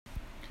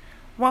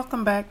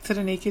Welcome back to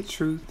the Naked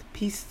Truth.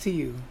 Peace to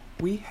you.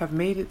 We have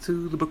made it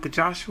to the book of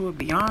Joshua,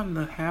 beyond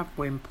the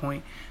halfway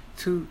point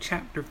to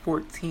chapter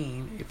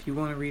 14. If you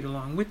want to read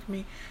along with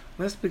me,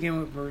 let's begin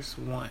with verse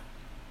 1.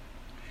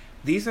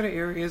 These are the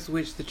areas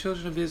which the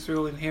children of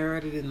Israel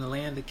inherited in the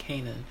land of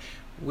Canaan,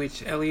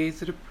 which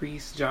Eleazar the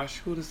priest,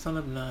 Joshua the son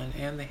of Nun,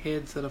 and the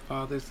heads of the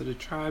fathers of the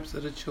tribes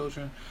of the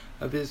children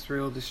of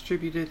Israel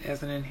distributed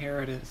as an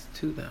inheritance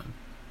to them.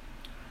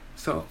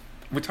 So,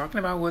 we're talking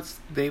about what's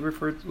being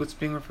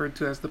referred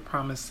to as the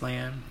Promised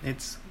Land.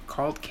 It's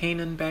called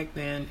Canaan back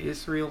then,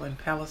 Israel and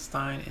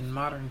Palestine in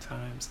modern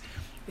times.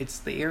 It's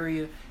the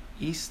area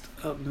east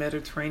of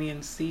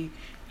Mediterranean Sea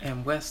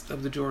and west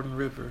of the Jordan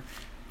River,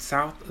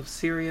 south of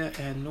Syria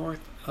and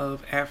north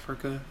of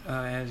Africa,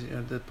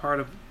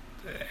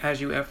 as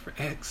you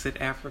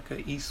exit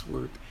Africa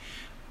eastward.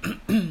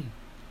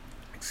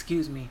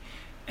 Excuse me.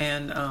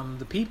 And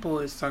the people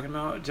is talking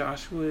about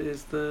Joshua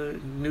is the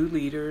new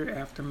leader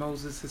after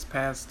Moses has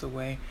passed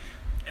away.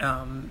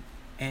 And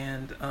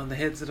the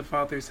heads of the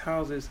fathers'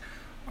 houses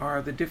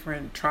are the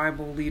different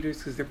tribal leaders,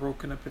 because they're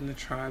broken up into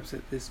tribes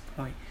at this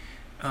point,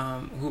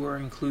 who are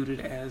included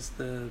as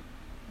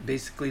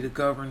basically the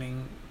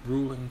governing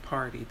ruling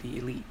party, the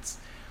elites.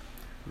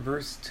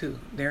 Verse 2,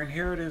 their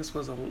inheritance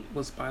was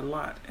by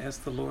lot, as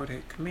the Lord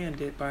had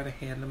commanded by the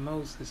hand of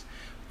Moses,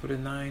 for the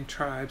 9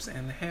 tribes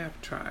and the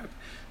half tribe.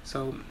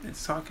 So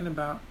it's talking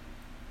about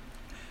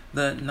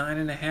the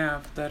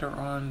 9.5 that are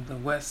on the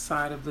west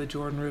side of the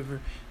Jordan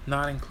River,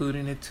 not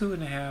including the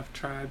 2.5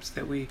 tribes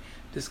that we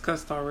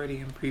discussed already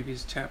in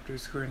previous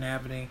chapters, who are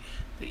inhabiting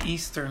the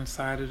eastern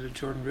side of the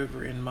Jordan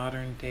River in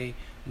modern day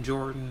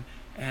Jordan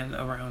and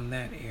around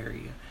that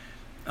area.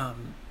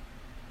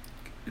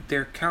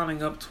 They're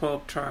counting up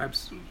 12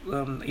 tribes,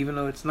 even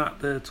though it's not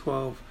the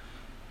 12.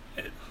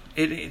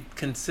 It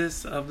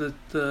consists of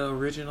the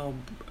original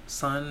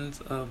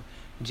sons of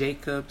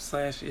Jacob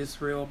 /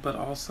 Israel, but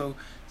also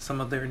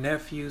some of their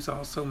nephews,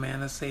 also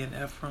Manasseh and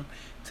Ephraim,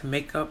 to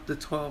make up the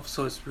 12.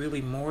 So it's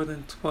really more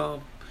than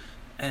 12,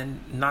 and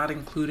not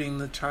including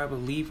the tribe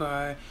of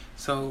Levi.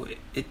 So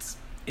it's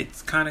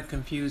kind of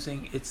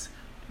confusing.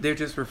 They're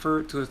just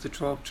referred to as the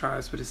 12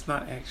 tribes, but it's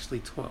not actually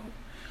 12.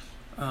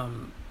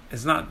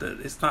 It's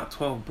not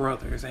 12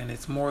 brothers, and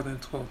it's more than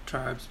 12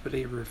 tribes, but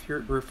they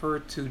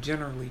referred to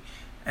generally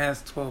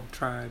as 12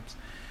 tribes.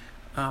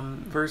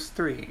 Verse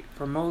 3,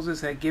 for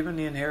Moses had given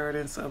the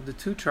inheritance of the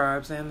 2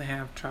 tribes and the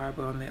half tribe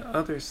on the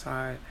other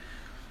side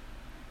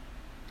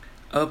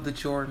of the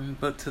Jordan,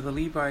 but to the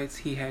Levites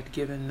he had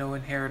given no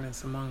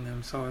inheritance among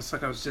them. So it's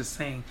like I was just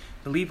saying,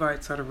 the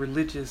Levites are the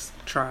religious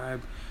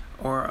tribe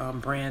or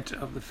branch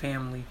of the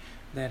family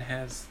that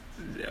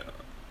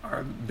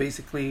are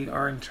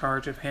in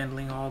charge of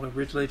handling all the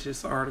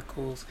religious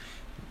articles,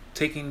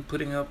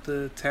 putting up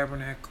the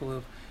tabernacle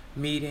of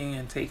meeting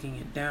and taking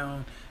it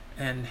down,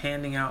 and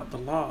handing out the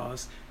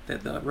laws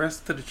that the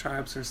rest of the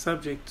tribes are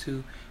subject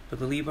to, but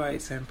the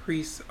Levites and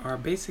priests are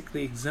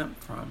basically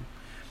exempt from.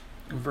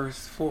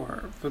 Verse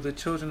 4, for the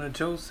children of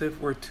Joseph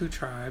were 2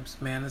 tribes,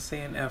 Manasseh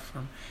and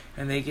Ephraim,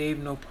 and they gave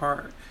no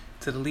part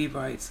to the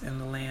Levites in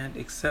the land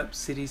except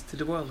cities to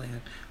dwell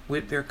in,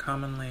 with their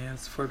common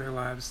lands for their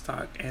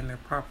livestock and their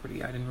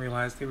property. I didn't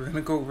realize they were going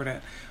to go over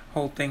that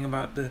whole thing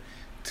about the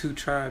 2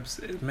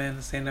 tribes,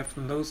 Manasseh and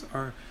Ephraim. Those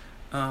are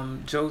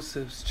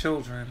Joseph's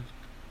children.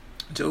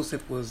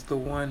 Joseph was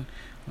one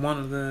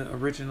of the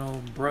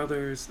original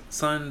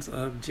sons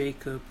of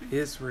Jacob,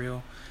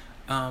 Israel,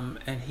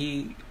 and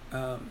he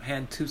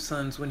had 2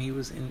 sons when he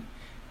was in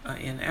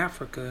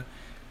Africa,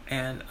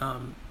 and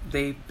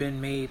they've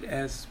been made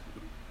as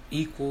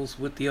equals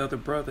with the other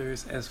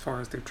brothers as far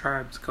as their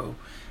tribes go.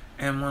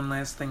 And one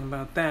last thing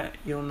about that,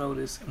 you'll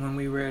notice when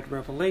we read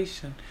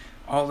Revelation,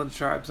 all of the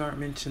tribes aren't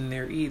mentioned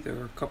there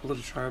either. A couple of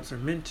the tribes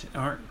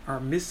are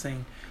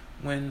missing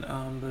when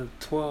the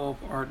 12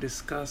 are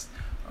discussed,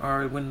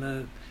 or when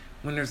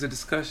there's a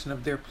discussion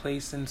of their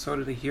place in sort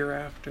of the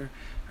hereafter.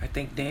 I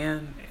think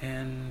Dan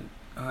and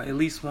at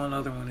least one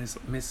other one is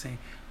missing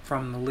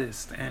from the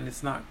list, and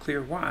it's not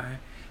clear why,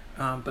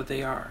 but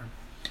they are.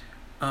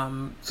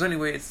 So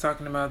anyway, it's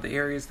talking about the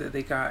areas that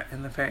they got,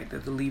 and the fact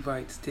that the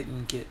Levites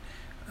didn't get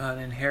an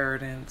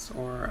inheritance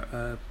or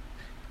a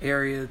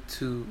area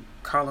to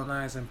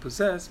colonize and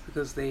possess,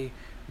 because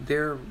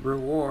their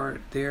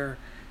reward, their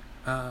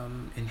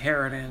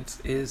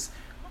inheritance is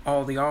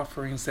all the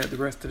offerings that the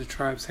rest of the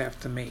tribes have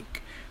to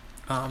make.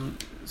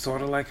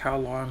 Sort of like how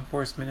law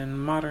enforcement in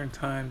modern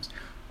times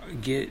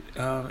get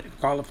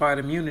qualified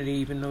immunity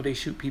even though they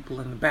shoot people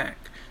in the back.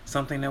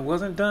 Something that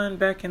wasn't done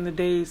back in the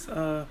days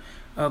of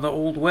the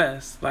Old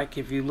West. Like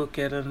if you look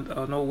at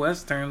an old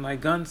Western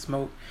like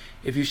Gunsmoke,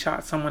 if you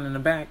shot someone in the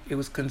back, it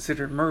was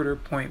considered murder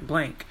point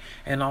blank,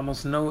 and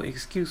almost no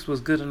excuse was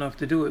good enough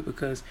to do it,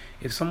 because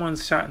if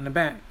someone's shot in the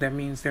back, that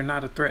means they're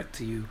not a threat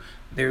to you.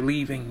 They're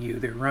leaving you.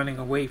 They're running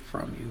away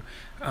from you,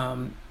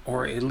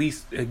 or at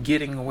least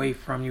getting away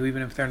from you,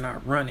 even if they're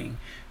not running.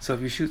 So if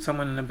you shoot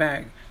someone in the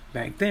back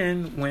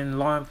then, when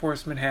law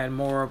enforcement had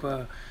more of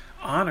a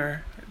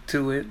honor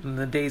to it in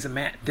the days of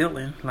Matt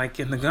Dillon, like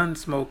in the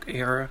Gunsmoke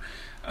era,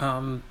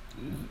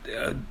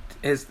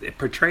 as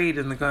portrayed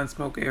in the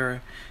Gunsmoke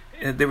era,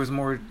 there was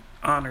more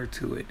honor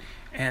to it.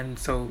 And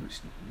so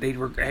they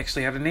were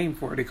actually had a name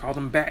for it. They called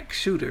them back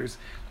shooters,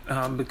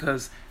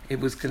 because it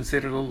was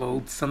considered a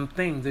loathsome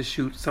thing to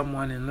shoot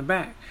someone in the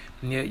back.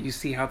 And yet you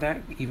see how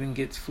that even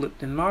gets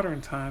flipped in modern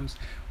times,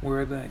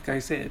 where, like I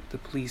said, the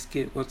police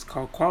get what's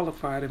called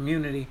qualified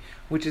immunity,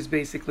 which is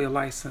basically a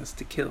license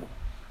to kill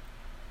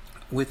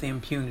with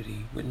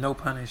impunity, with no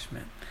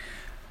punishment.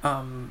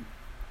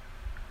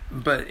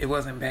 But it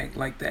wasn't back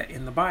like that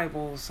in the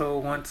Bible. So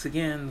once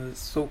again, the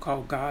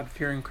so-called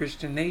God-fearing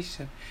Christian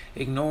nation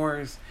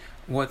ignores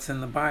what's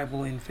in the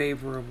Bible in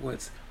favor of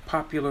what's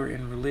popular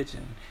in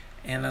religion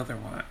and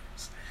otherwise.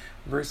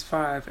 Verse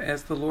 5,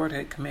 as the Lord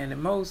had commanded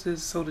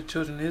Moses, so the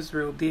children of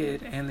Israel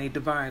did, and they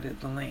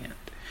divided the land.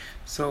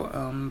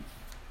 So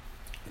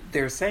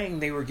they're saying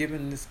they were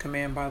given this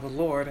command by the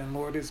Lord, and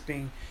Lord is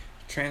being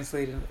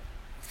translated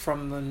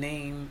from the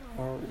name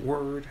or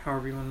word,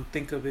 however you want to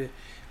think of it,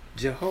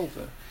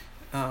 Jehovah,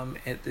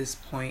 at this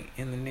point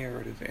in the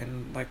narrative.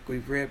 And like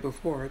we've read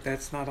before,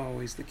 that's not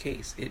always the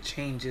case. It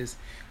changes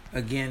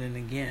again and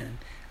again.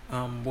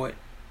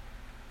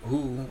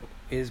 Who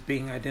is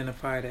being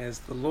identified as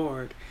the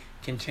Lord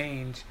can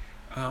change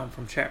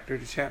from chapter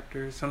to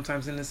chapter.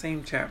 Sometimes in the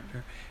same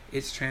chapter,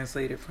 it's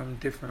translated from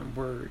different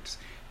words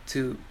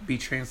to be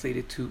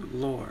translated to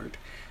Lord.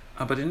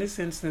 But in this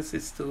instance,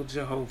 it's still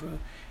Jehovah.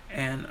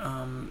 And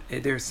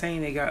they're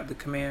saying they got the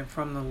command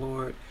from the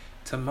Lord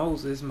to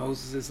Moses.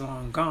 Moses is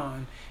long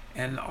gone.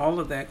 And all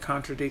of that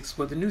contradicts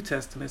what the New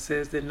Testament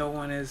says, that no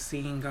one has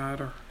seen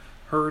God or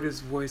heard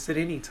his voice at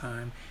any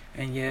time.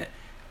 And yet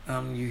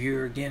you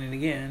hear again and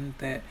again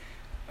that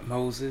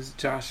Moses,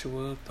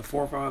 Joshua, the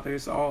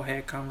forefathers all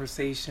had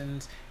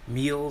conversations,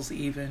 meals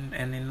even,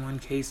 and in one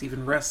case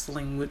even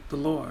wrestling with the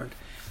Lord.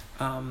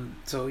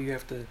 So you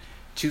have to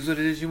choose what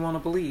it is you want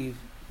to believe.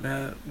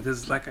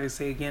 Because like I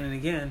say again and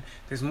again,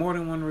 there's more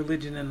than one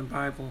religion in the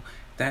Bible.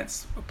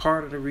 That's a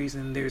part of the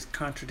reason there's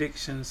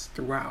contradictions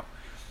throughout.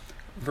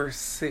 Verse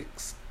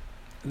 6,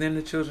 then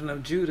the children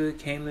of Judah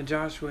came to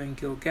Joshua in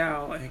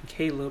Gilgal, and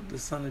Caleb, the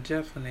son of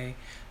Jephunneh,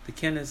 the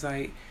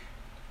Kenizzite,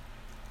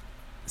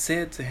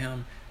 said to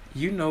him,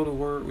 you know the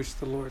word which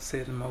the Lord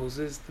said to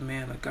Moses, the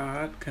man of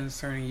God,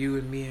 concerning you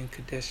and me in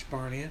Kadesh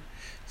Barnea.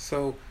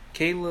 So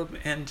Caleb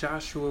and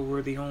Joshua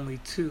were the only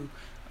two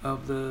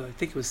of the, I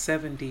think it was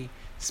 70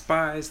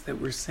 spies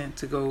that were sent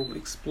to go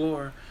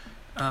explore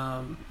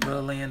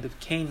the land of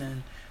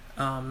Canaan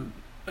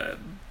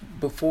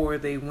before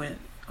they went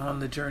on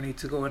the journey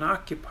to go and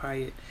occupy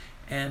it.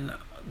 And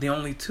the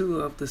only two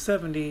of the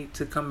 70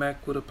 to come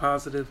back with a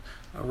positive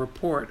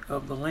report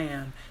of the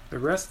land. The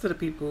rest of the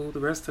people, the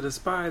rest of the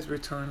spies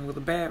returned with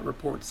a bad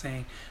report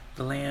saying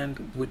the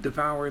land would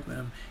devour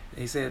them.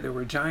 They said there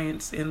were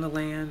giants in the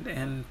land,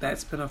 and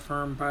that's been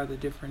affirmed by the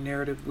different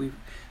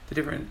the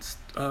different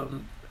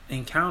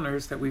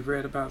encounters that we've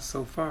read about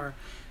so far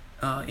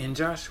in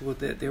Joshua,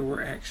 that there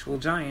were actual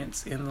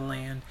giants in the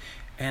land.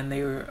 And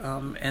they were,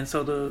 and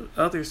so the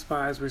other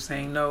spies were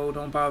saying, no,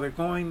 don't bother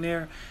going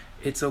there.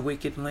 It's a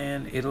wicked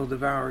land. It'll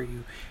devour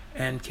you.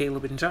 And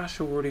Caleb and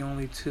Joshua were the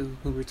only two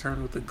who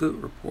returned with a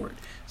good report.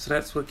 So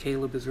that's what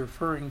Caleb is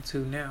referring to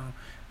now,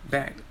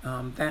 back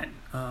that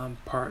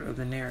part of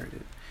the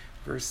narrative.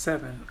 Verse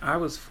 7, I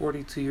was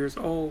 42 years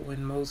old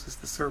when Moses,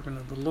 the servant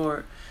of the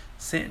Lord,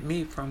 sent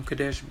me from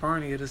Kadesh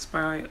Barnea to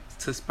spy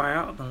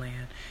out the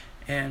land.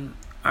 And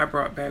I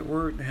brought back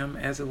word to him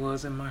as it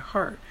was in my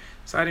heart.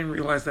 So I didn't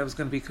realize that was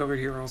going to be covered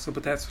here also,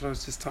 but that's what I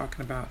was just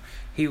talking about.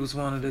 He was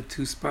one of the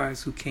two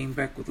spies who came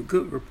back with a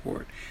good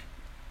report.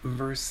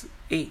 Verse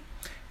 8,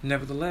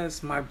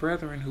 nevertheless, my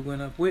brethren who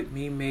went up with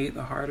me made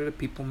the heart of the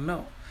people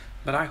melt,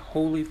 but I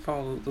wholly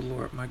followed the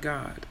Lord my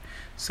God.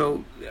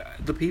 So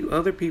the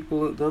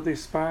other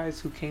spies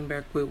who came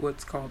back with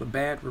what's called a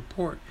bad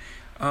report,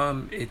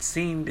 it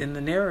seemed in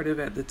the narrative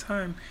at the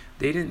time,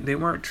 they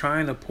weren't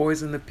trying to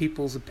poison the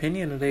people's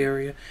opinion of the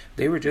area.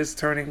 They were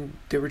just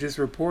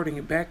reporting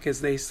it back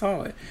as they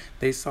saw it.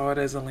 They saw it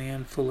as a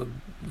land full of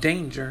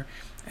danger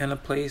and a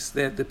place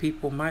that the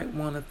people might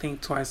want to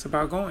think twice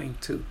about going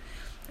to.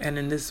 And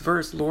in this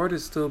verse, Lord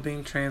is still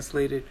being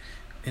translated,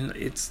 and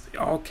it's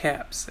all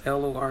caps.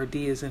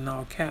 L-O-R-D is in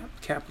all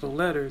capital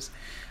letters.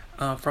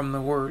 From the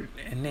word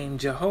and name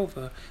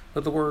Jehovah,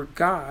 but the word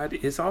God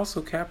is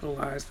also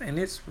capitalized, and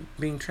it's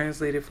being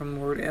translated from the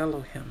word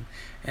Elohim.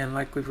 And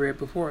like we've read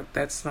before,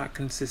 that's not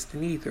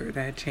consistent either.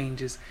 That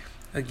changes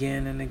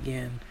again and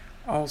again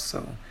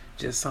also.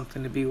 Just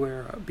something to be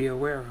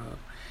aware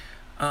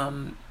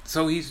of.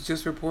 So he's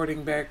just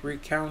reporting back,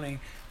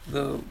 recounting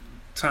the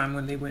time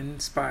when they went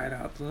and spied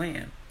out the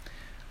land.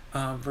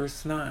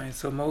 Verse 9,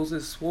 so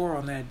Moses swore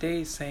on that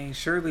day, saying,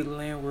 surely the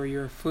land where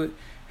your foot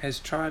has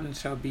trodden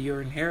shall be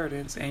your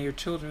inheritance and your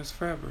children's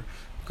forever,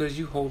 because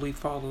you wholly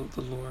followed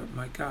the Lord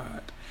my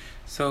God.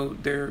 So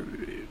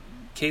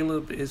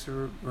Caleb is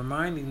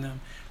reminding them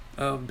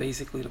of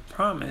basically the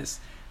promise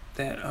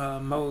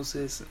that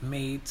Moses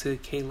made to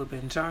Caleb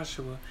and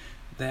Joshua,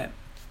 that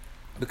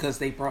because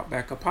they brought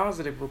back a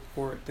positive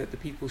report that the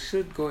people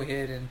should go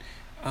ahead and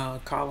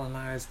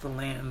colonize the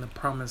land, the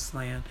promised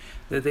land,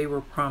 that they were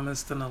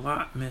promised an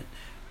allotment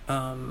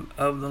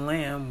of the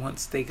land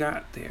once they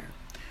got there.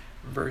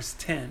 Verse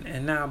 10,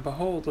 and now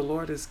behold, the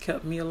Lord has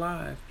kept me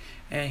alive,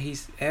 and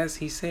as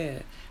he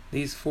said,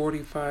 these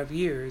 45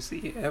 years,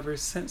 ever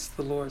since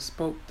the Lord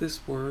spoke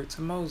this word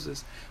to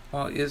Moses,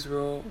 while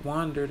Israel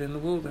wandered in the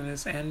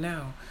wilderness, and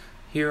now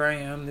here I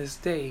am this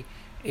day,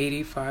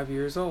 85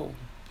 years old.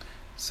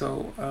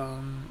 So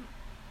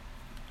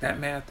that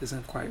math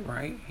isn't quite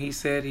right. He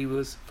said he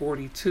was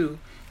 42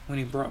 when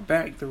he brought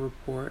back the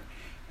report,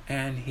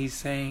 and he's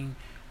saying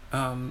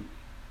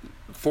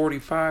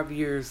 45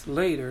 years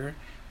later,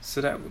 so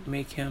that would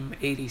make him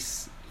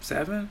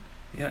 87.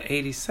 Yeah,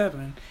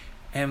 87.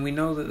 And we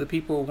know that the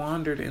people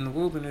wandered in the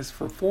wilderness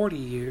for 40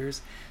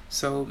 years.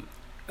 So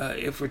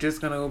if we're just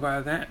going to go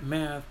by that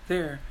math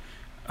there,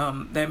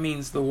 that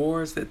means the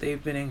wars that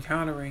they've been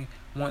encountering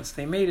once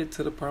they made it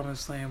to the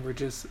promised land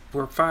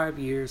were 5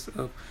 years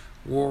of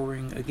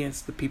warring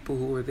against the people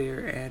who were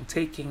there and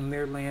taking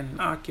their land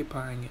and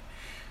occupying it.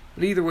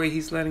 But either way,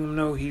 he's letting them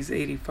know he's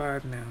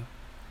 85 now.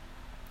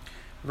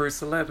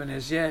 Verse 11,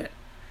 as yet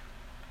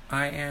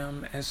I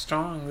am as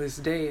strong this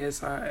day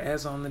as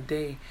on the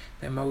day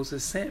that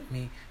Moses sent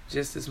me.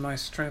 Just as my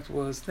strength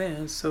was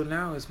then, so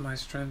now is my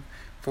strength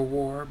for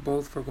war,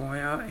 both for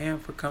going out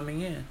and for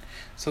coming in.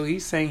 So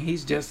he's saying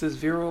he's just as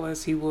virile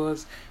as he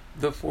was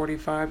the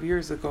 45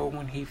 years ago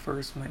when he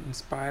first went and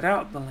spied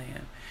out the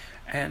land.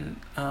 And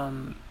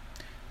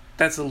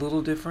that's a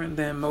little different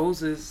than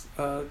Moses.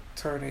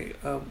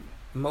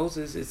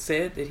 Moses, it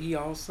said that he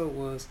also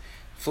was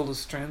full of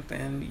strength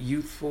and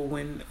youthful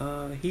when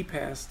he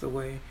passed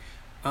away.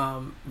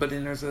 But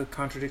then there's a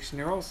contradiction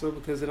there also,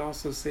 because it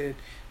also said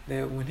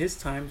that when his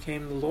time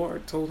came, the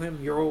Lord told him,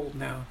 you're old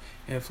now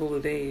and full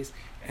of days,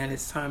 and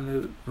it's time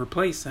to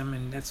replace him.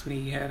 And that's when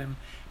he had him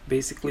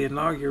basically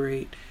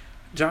inaugurate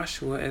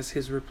Joshua as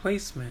his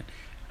replacement.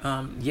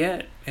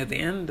 Yet, at the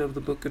end of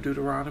the book of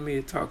Deuteronomy,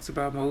 it talks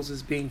about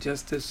Moses being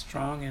just as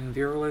strong and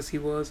virile as he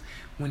was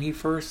when he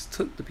first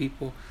took the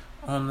people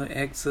on the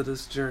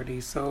Exodus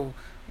journey. So,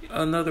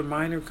 another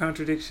minor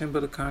contradiction,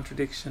 but a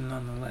contradiction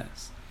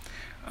nonetheless.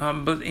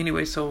 But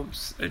anyway, so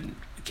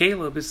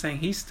Caleb is saying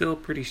he's still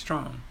pretty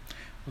strong.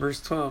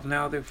 Verse 12,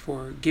 now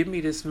therefore, give me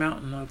this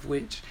mountain of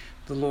which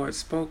the Lord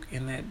spoke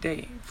in that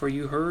day. For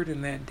you heard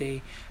in that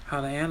day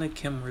how the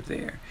Anakim were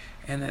there,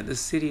 and that the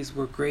cities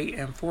were great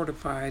and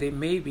fortified. It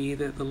may be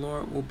that the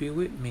Lord will be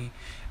with me,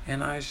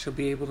 and I shall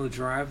be able to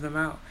drive them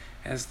out,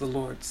 as the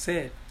Lord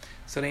said.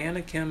 So the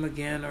Anakim,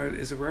 again,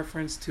 is a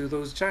reference to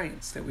those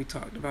giants that we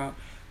talked about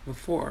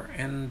before.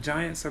 And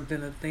giants have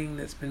been a thing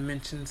that's been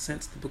mentioned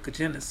since the book of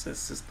Genesis,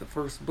 since the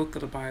first book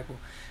of the Bible.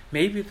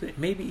 Maybe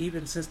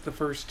even since the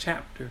first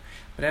chapter,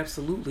 but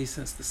absolutely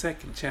since the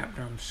second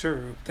chapter, I'm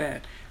sure of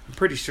that. I'm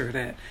pretty sure of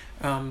that.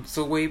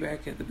 So way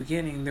back at the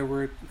beginning, there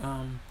were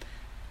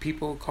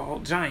people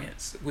called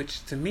giants,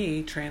 which to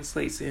me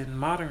translates in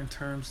modern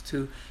terms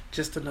to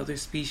just another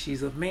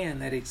species of man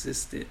that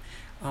existed.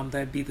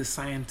 That'd be the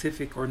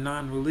scientific or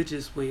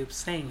non-religious way of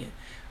saying it.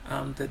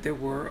 That there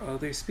were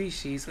other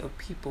species of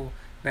people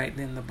back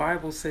then. The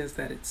Bible says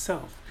that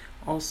itself.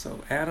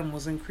 Also, Adam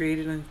wasn't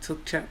created until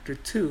chapter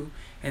 2,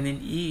 and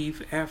then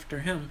Eve after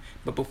him.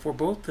 But before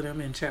both of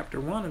them, in chapter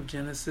 1 of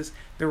Genesis,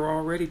 there were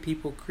already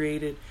people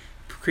created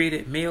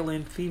male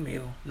and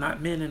female,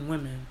 not men and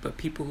women, but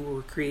people who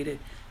were created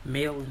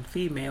male and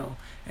female,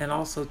 and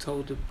also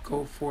told to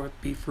go forth,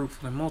 be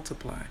fruitful, and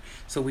multiply.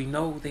 So we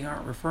know they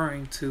aren't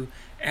referring to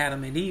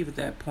Adam and Eve at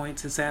that point,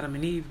 since Adam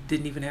and Eve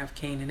didn't even have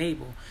Cain and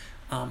Abel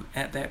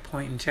at that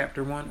point in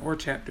chapter 1 or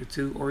chapter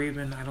 2, or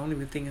even, I don't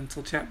even think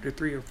until chapter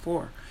 3 or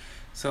 4.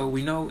 So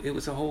we know it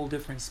was a whole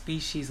different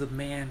species of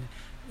man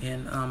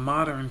in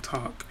modern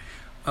talk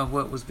of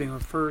what was being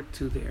referred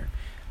to there.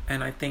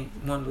 And I think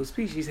one of those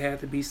species had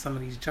to be some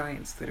of these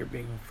giants that are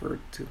being referred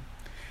to.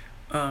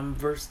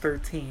 Verse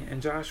 13,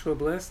 and Joshua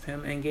blessed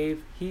him and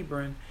gave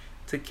Hebron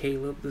to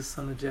Caleb the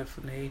son of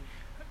Jephunneh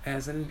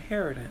as an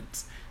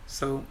inheritance.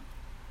 So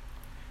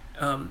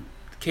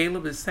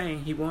Caleb is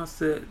saying he wants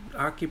to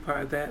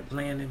occupy that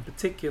land in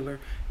particular,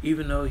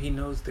 even though he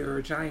knows there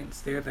are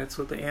giants there. That's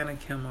what the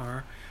Anakim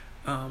are.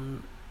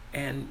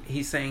 And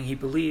he's saying he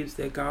believes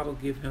that God will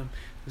give him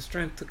the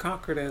strength to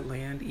conquer that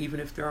land, even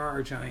if there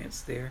are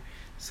giants there.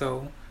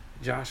 So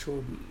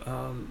Joshua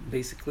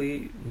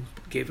basically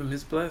gave him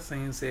his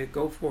blessing and said,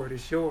 go for it,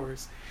 it's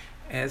yours,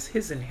 as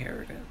his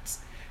inheritance.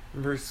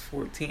 Verse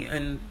 14,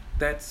 and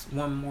that's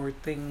one more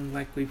thing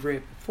like we've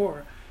read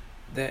before,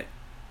 that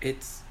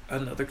it's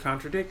another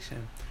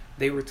contradiction.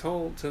 They were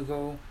told to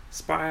go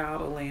spy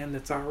out a land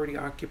that's already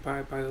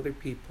occupied by other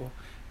people,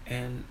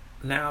 and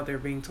now they're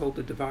being told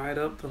to divide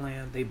up the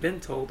land. They've been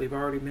told, they've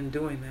already been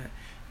doing that,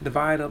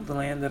 divide up the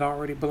land that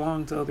already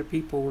belonged to other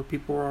people, where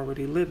people were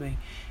already living,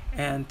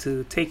 and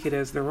to take it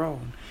as their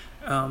own.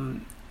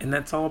 And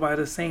that's all by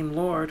the same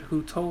Lord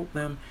who told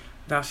them,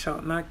 thou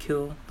shalt not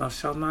kill, thou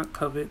shalt not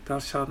covet, thou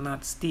shalt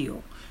not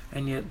steal.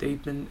 And yet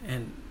they've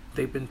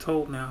been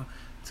told now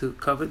to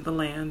covet the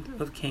land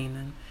of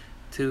Canaan,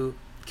 to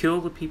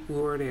kill the people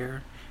who are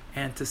there,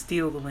 and to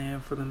steal the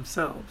land for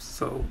themselves.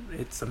 So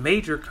it's a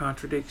major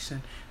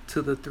contradiction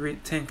to the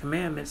 10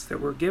 commandments that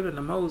were given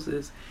to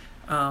Moses,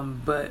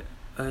 but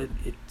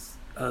it's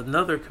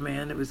another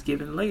command that was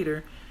given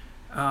later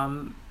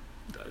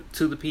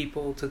to the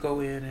people to go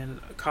in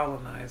and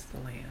colonize the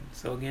land.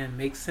 So again,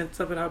 make sense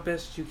of it how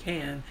best you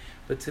can.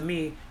 But to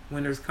me,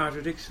 when there's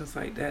contradictions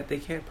like that, they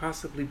can't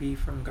possibly be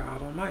from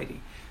God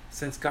Almighty,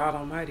 since God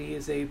Almighty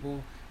is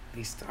able, at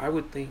least I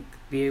would think,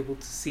 be able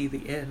to see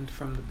the end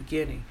from the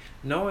beginning,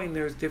 knowing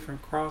there's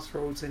different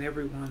crossroads in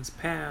everyone's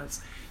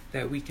paths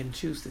that we can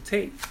choose to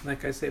take.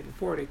 Like I said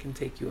before, they can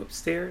take you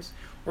upstairs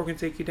or can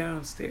take you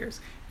downstairs,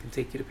 can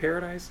take you to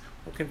paradise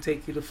or can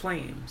take you to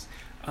flames.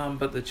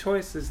 But the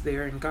choice is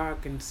there, and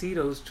God can see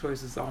those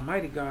choices.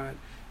 Almighty God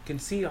can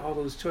see all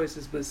those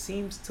choices, but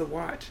seems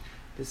to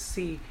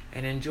see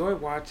and enjoy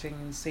watching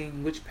and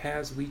seeing which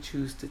paths we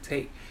choose to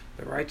take,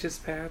 the righteous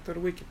path or the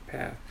wicked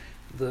path,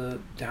 the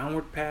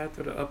downward path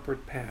or the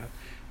upward path.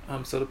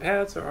 So the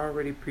paths are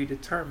already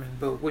predetermined,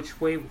 but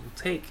which way we'll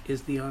take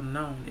is the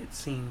unknown, it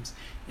seems,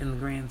 in the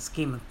grand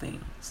scheme of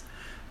things.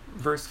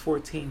 Verse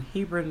 14,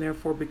 Hebron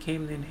therefore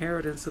became the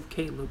inheritance of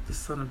Caleb, the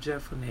son of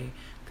Jephunneh,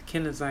 the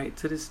Kenizzite,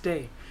 to this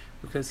day,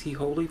 because he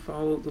wholly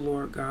followed the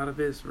Lord God of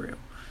Israel.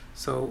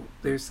 So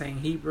they're saying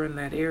Hebron,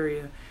 that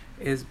area,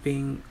 is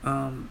being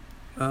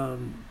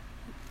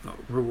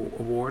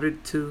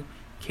awarded to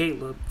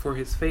Caleb for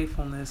his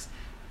faithfulness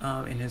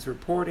in his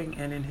reporting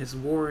and in his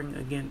warring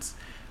against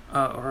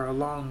or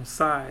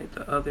alongside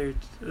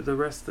the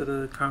rest of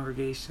the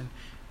congregation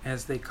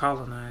as they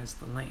colonized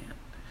the land.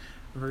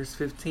 Verse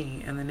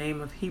 15, and the name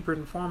of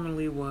Hebron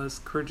formerly was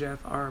Kirjath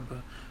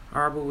Arba.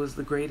 Arba was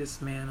the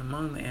greatest man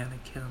among the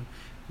Anakim.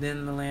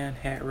 Then the land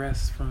had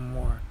rest from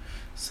war.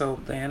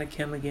 So the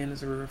Anakim again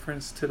is a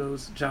reference to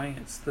those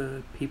giants,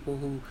 the people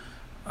who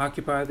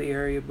occupied the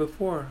area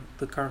before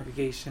the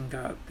congregation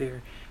got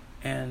there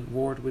and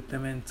warred with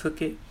them and took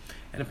it.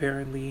 And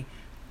apparently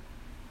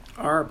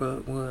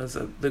Arba was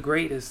the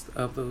greatest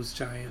of those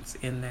giants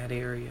in that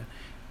area.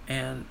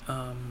 And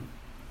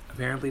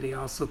apparently they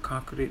also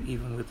conquered it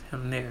even with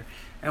him there.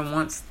 And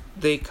once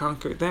they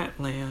conquered that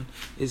land,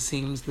 it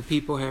seems the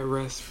people had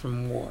rest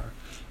from war.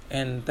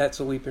 And that's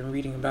what we've been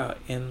reading about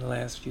in the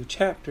last few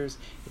chapters.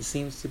 It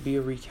seems to be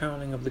a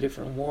recounting of the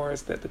different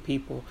wars that the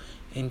people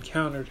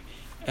encountered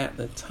at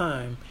the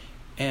time.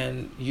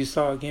 And you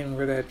saw again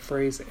where that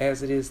phrase,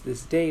 as it is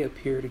this day,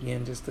 appeared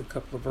again just a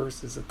couple of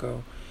verses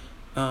ago,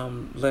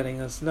 letting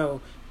us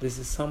know this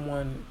is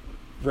someone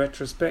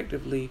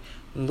retrospectively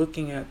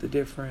looking at the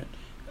different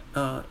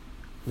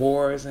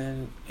wars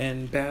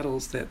and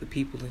battles that the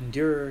people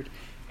endured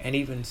and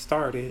even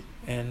started,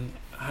 and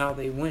how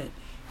they went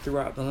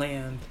throughout the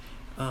land,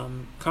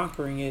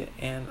 conquering it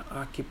and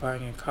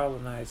occupying and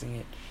colonizing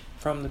it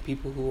from the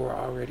people who were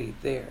already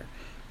there.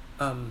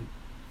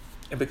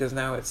 Because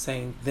now it's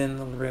saying, then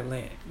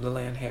the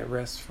land had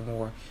rest from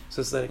war.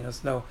 So it's letting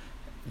us know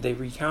they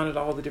recounted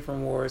all the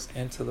different wars,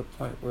 and to the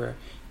point where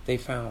they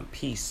found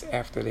peace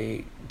after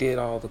they did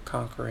all the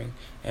conquering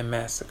and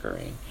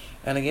massacring.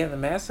 And again, the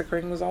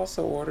massacring was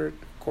also ordered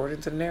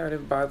according to the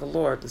narrative by the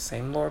Lord. The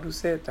same Lord who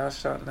said, thou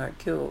shalt not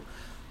kill,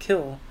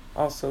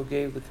 also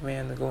gave the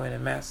command to go in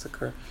and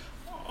massacre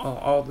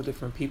all the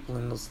different people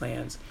in those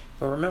lands.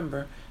 But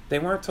remember, they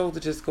weren't told to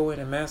just go in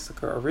and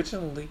massacre.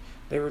 Originally,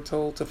 they were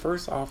told to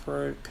first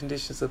offer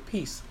conditions of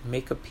peace,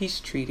 make a peace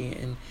treaty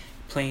in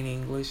plain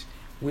English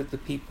with the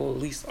people,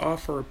 at least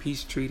offer a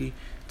peace treaty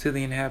to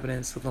the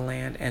inhabitants of the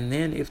land. And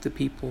then if the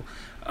people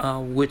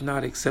would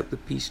not accept the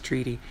peace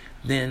treaty,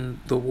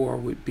 then the war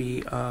would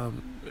be the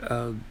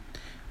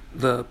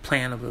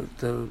plan of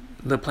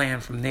the plan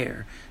from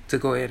there, to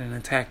go ahead and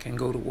attack and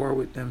go to war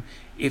with them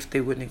if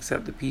they wouldn't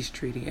accept the peace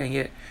treaty. And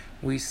yet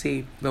we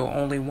see, though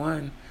only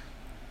one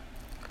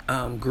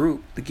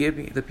group,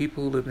 the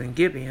people who lived in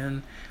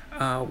Gibeon,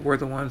 were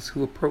the ones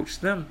who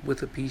approached them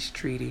with a peace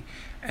treaty.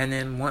 And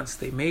then once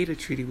they made a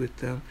treaty with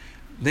them,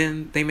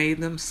 then they made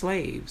them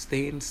slaves.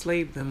 They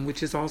enslaved them,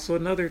 which is also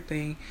another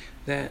thing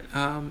that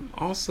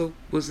also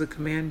was a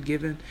command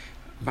given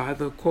by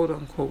the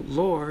quote-unquote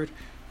Lord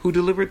who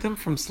delivered them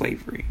from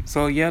slavery.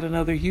 So yet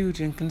another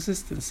huge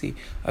inconsistency.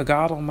 A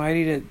God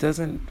Almighty that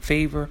doesn't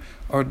favor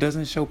or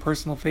doesn't show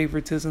personal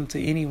favoritism to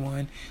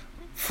anyone,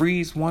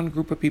 frees one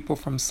group of people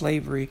from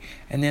slavery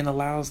and then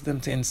allows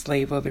them to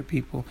enslave other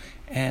people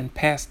and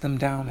pass them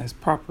down as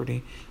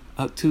property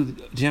to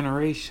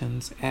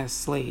generations as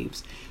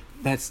slaves.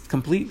 That's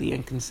completely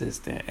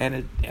inconsistent, and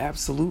it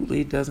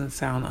absolutely doesn't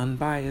sound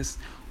unbiased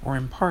or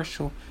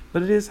impartial,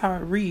 but it is how it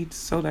reads,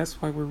 so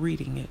that's why we're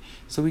reading it,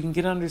 so we can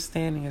get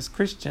understanding as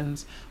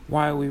Christians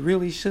why we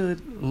really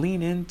should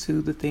lean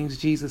into the things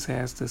Jesus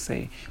has to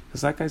say.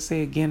 Because like I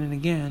say again and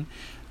again,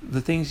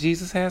 the things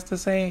Jesus has to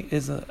say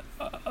is a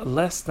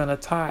less than a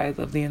tithe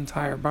of the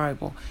entire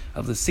Bible.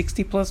 Of the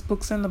 60 plus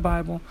books in the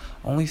Bible,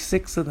 only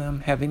 6 of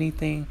them have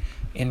anything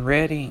in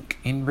red ink,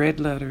 in red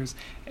letters,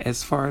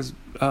 as far as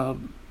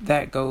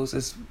that goes,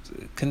 is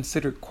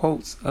considered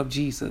quotes of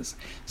Jesus.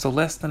 So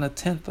less than a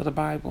tenth of the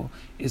Bible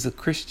is a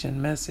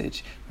Christian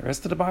message. The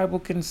rest of the Bible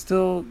can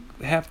still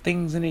have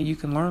things in it you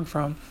can learn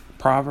from,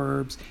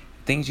 Proverbs,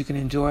 things you can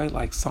enjoy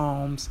like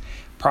Psalms,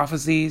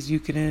 prophecies you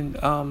can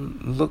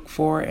look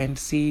for and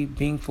see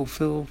being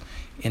fulfilled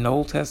in the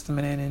Old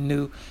Testament and in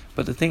New.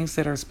 But the things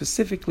that are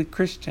specifically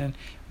Christian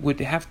would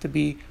have to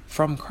be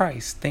from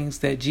Christ, things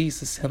that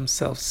Jesus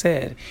himself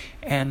said.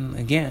 And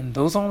again,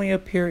 those only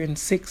appear in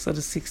 6 of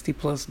the 60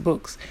 plus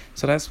books.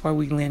 So that's why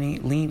we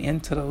lean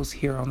into those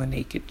here on The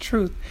Naked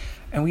Truth.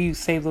 And we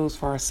save those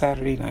for our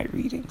Saturday night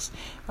readings.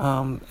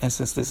 And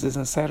since this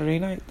isn't Saturday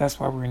night, that's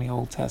why we're in the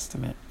Old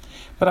Testament.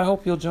 But I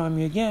hope you'll join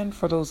me again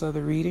for those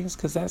other readings,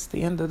 because that's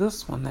the end of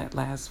this one, that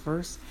last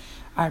verse.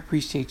 I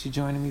appreciate you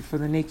joining me for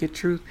The Naked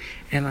Truth,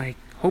 and I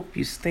hope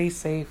you stay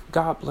safe.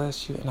 God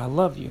bless you, and I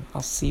love you.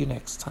 I'll see you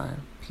next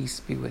time. Peace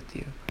be with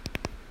you.